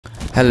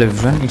Hello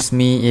everyone, it's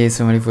me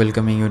Arif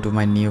welcoming you to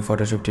my new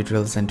Photoshop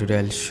tutorials, and today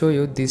I'll show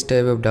you this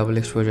type of double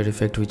exposure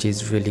effect which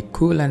is really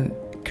cool and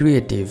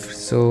creative.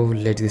 So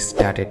let's get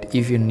started.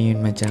 If you're new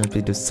in my channel,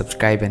 please do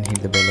subscribe and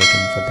hit the bell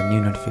icon for the new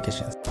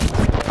notifications.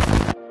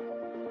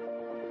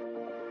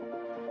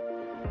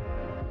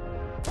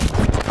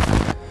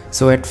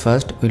 So at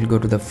first we'll go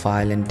to the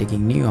file and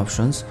taking new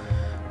options.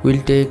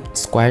 We'll take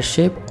square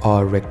shape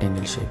or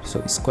rectangle shape.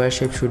 So square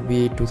shape should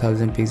be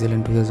 2000 pixel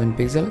and 2000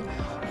 pixel,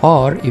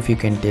 or if you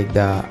can take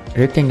the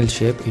rectangle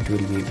shape, it will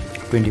be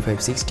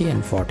 2560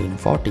 and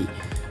 1440.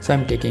 So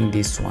I'm taking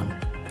this one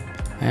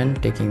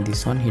and taking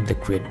this one, hit the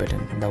create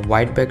button. The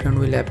white background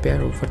will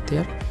appear over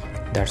there,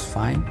 that's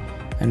fine.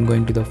 And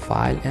going to the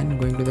file and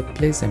going to the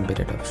place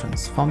embedded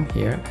options. From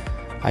here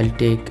I'll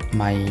take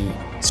my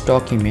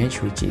stock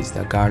image, which is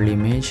the girl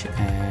image,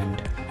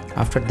 and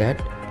after that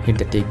hit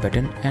the take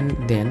button and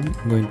then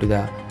going to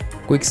the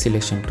quick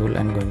selection tool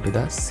and going to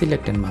the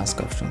select and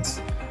mask options.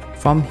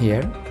 From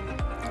here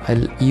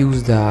I'll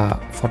use the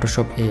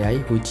Photoshop AI,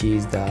 which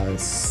is the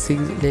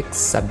select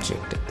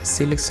subject. The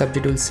select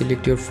subject will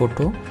select your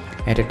photo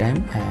at a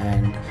time,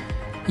 and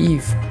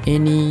if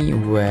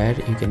anywhere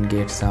you can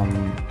get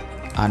some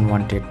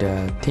unwanted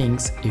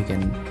things, you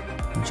can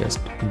just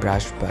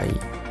brush by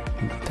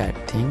that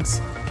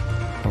things.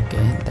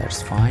 Okay,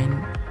 that's fine,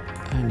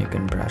 and you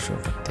can brush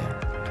over there.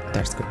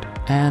 That's good.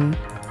 And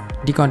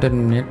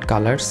decontaminate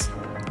colors,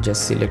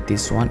 just select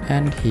this one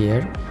and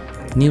here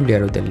new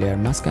layer with the layer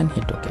mask and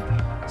hit OK.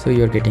 So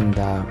you're getting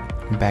the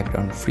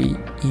background free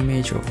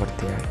image over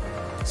there.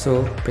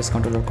 So press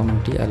Ctrl or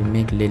Command T. I'll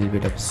make a little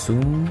bit of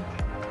zoom,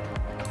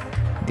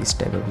 this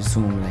type of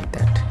zoom like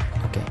that.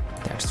 Okay,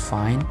 that's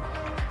fine.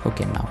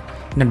 Okay, now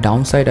in the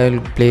downside I'll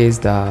place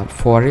the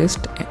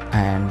forest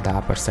and the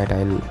upper side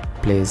I'll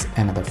place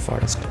another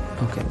forest.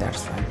 Okay,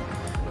 that's fine.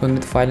 Going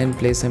with file and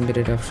place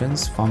embedded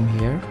options. From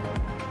here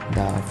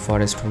the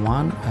forest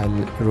one,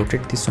 I'll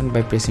rotate this one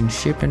by pressing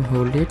shift and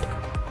hold it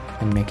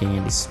and making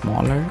it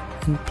smaller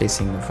and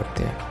placing over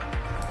there.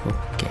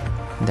 Okay,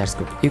 that's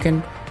good. You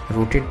can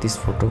rotate this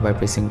photo by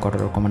pressing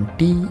Ctrl or Command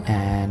T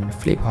and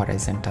flip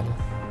horizontal.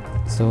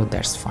 So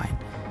that's fine.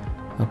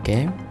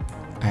 Okay,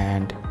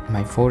 and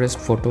my forest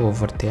photo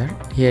over there,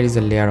 here is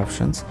the layer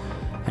options,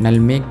 and I'll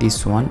make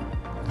this one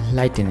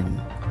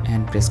lighten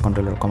and press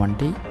Ctrl or Command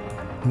T,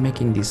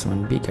 making this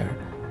one bigger.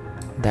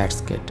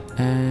 That's good,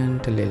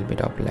 and a little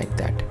bit up like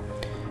that.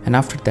 And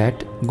after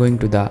that going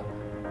to the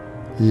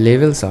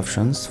levels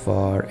options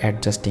for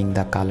adjusting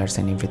the colors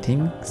and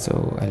everything.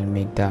 So I'll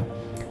make the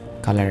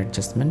color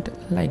adjustment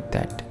like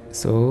that.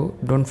 So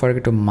don't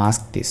forget to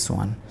mask this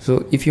one.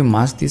 So if you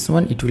mask this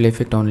one, it will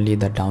affect only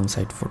the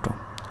downside photo.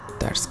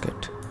 That's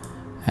good.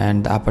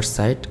 And the upper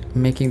side,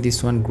 making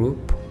this one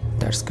group.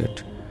 That's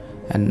good.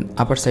 And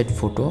upper side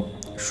photo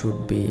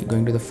should be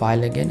going to the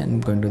file again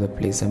and going to the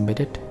place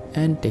embedded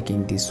and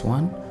taking this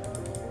one,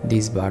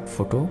 this bird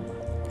photo,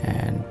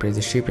 and press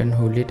the shift and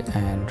hold it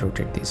and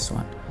rotate this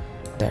one.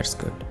 That's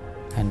good.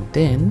 And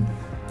then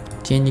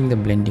changing the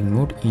blending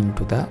mode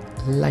into the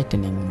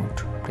lightening mode.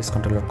 Press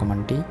Ctrl or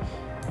Command T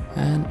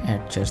and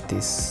adjust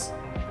this.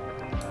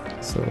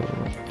 So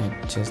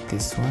adjust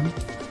this one.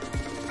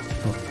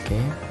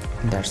 Okay,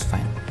 that's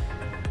fine.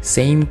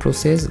 Same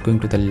process,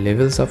 going to the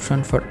levels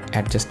option for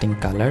adjusting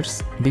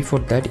colors. Before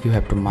that you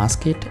have to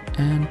mask it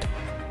and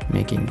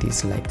making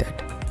this like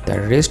that. The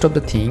rest of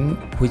the thing,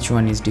 which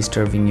one is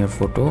disturbing your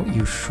photo,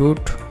 you should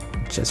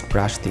just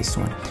brush this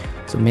one.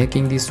 So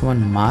making this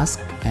one mask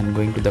and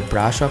going to the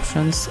brush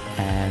options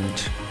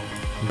and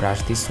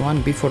brush this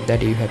one. Before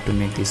that you have to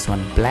make this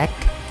one black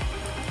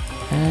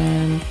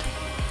and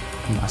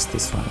mask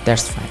this one.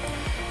 That's fine.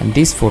 And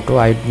this photo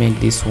I'd make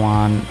this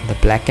one the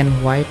black and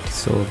white.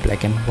 So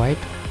black and white.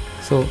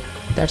 So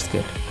that's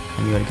good,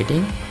 and you are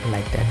getting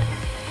like that.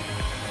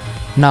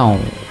 Now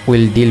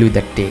we'll deal with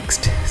the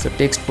text. So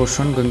text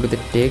portion, going to the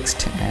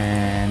text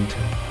and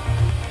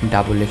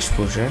double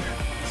exposure.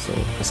 So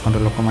press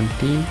Ctrl or Command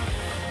T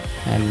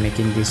and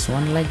making this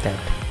one like that.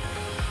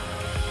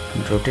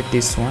 And rotate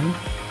this one.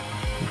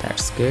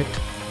 That's good.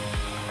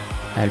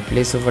 I'll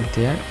place over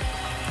there,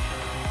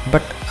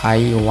 but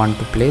I want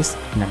to place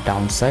in the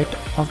downside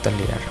of the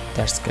layer.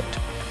 That's good.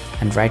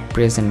 And right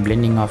press and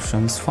blending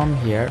options. From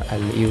here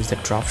I'll use the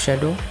drop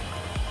shadow.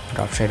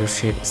 Drop shadow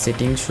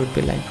setting should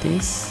be like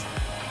this.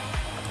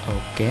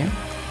 Okay,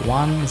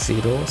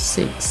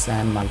 106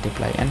 and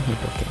multiply and hit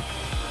OK.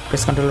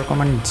 Press Ctrl or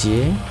Command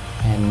J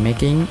and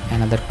making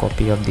another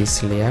copy of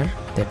this layer,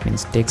 that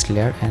means text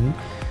layer, and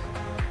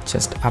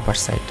just upper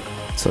side.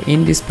 So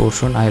in this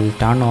portion I'll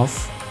turn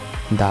off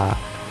the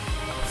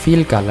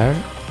fill color,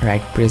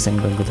 right press and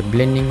going to the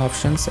blending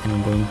options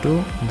and going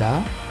to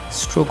the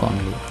stroke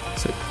only.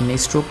 So in a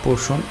stroke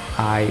portion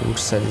I would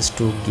suggest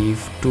to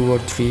give 2 or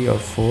 3 or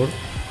 4.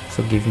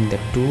 So giving the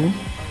 2,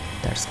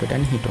 that's good,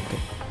 and hit OK.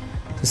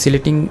 So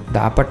selecting the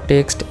upper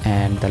text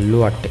and the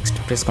lower text,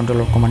 press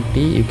Ctrl or Command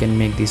T, you can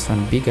make this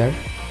one bigger.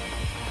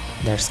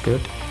 That's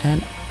good.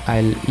 And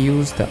I'll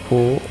use the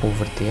O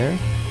over there,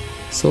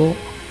 so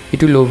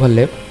it will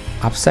overlap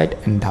upside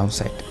and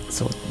downside.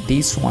 So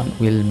this one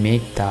will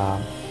make the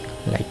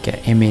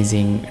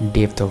amazing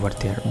depth over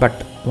there. But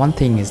one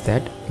thing is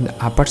that in the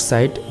upper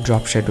side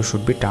drop shadow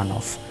should be turned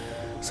off,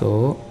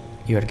 so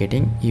you are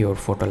getting your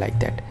photo like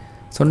that.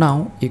 So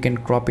now you can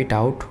crop it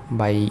out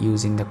by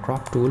using the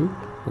crop tool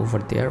over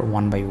there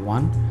one by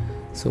one.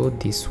 So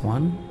this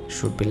one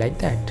should be like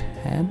that,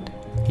 and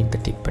hit the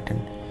tick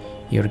button,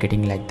 you're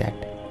getting like that.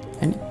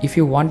 And if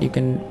you want, you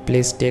can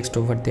place text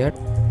over there,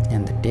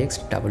 and the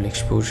text double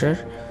exposure,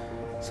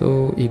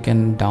 so you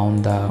can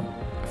down the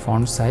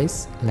font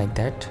size like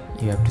that.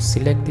 You have to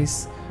select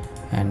this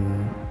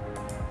and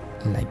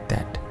like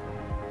that,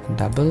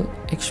 double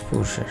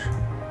exposure.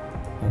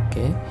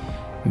 Okay,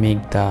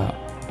 make the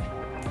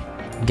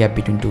gap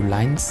between two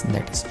lines,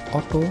 that is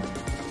auto,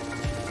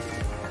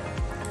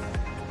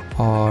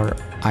 or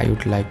I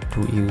would like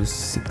to use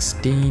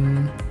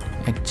 16,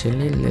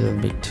 actually a little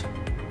bit.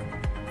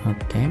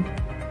 Okay,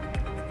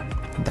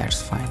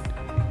 that's fine.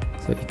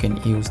 So you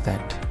can use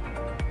that,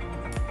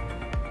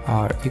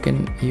 or you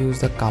can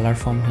use the color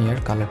from here,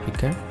 color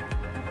picker.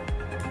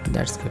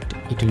 That's good,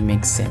 it will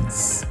make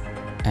sense,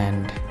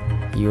 and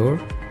you're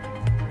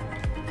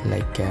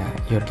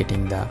you're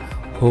getting the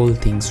whole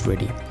things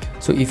ready.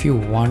 So if you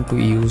want to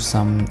use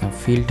some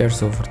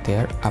filters over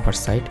there upper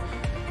side,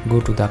 go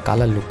to the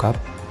color lookup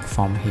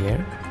from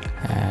here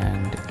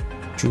and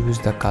choose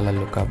the color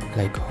lookup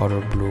like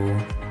horror blue,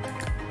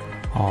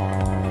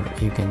 or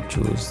you can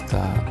choose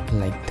the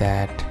like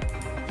that,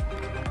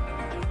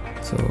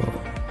 so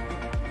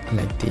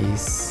like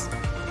this,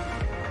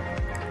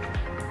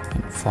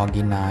 and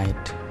foggy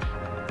night,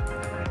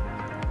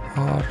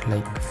 or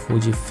like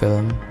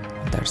Fujifilm.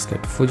 That's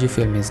good,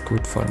 Fujifilm is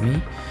good for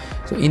me.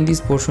 So in this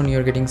portion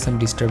you're getting some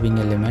disturbing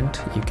element,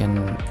 you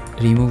can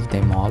remove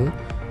them all,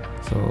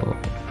 so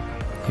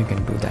you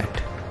can do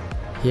that.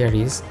 Here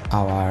is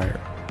our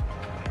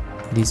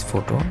this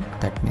photo,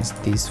 that means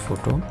this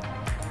photo.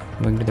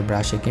 Going to the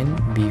brush again,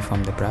 B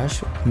from the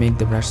brush, make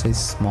the brush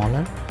size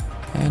smaller,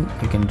 and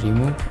you can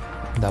remove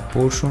the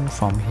portion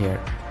from here,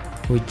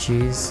 which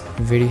is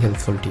very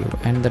helpful to you,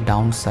 and the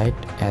downside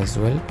as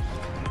well.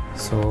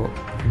 So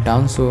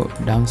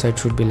downside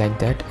should be like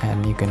that,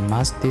 and you can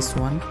mask this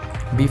one,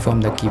 B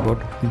from the keyboard,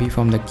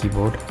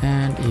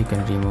 and you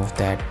can remove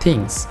that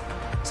things,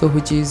 so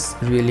which is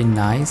really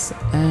nice,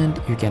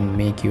 and you can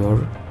make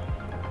your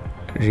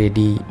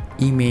ready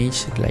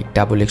image like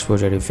double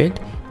exposure effect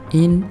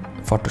in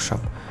Photoshop.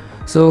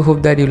 So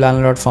hope that you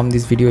learn a lot from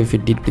this video. If you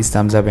did, please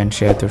thumbs up and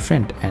share with your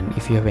friend, and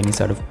if you have any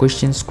sort of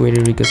questions,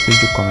 query, request, please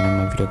do comment on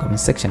my video comment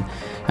section.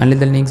 Until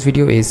the next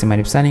video, is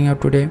Arif signing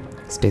out today.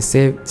 Stay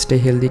safe, stay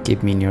healthy,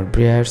 keep me in your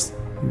prayers.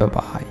 Bye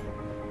bye.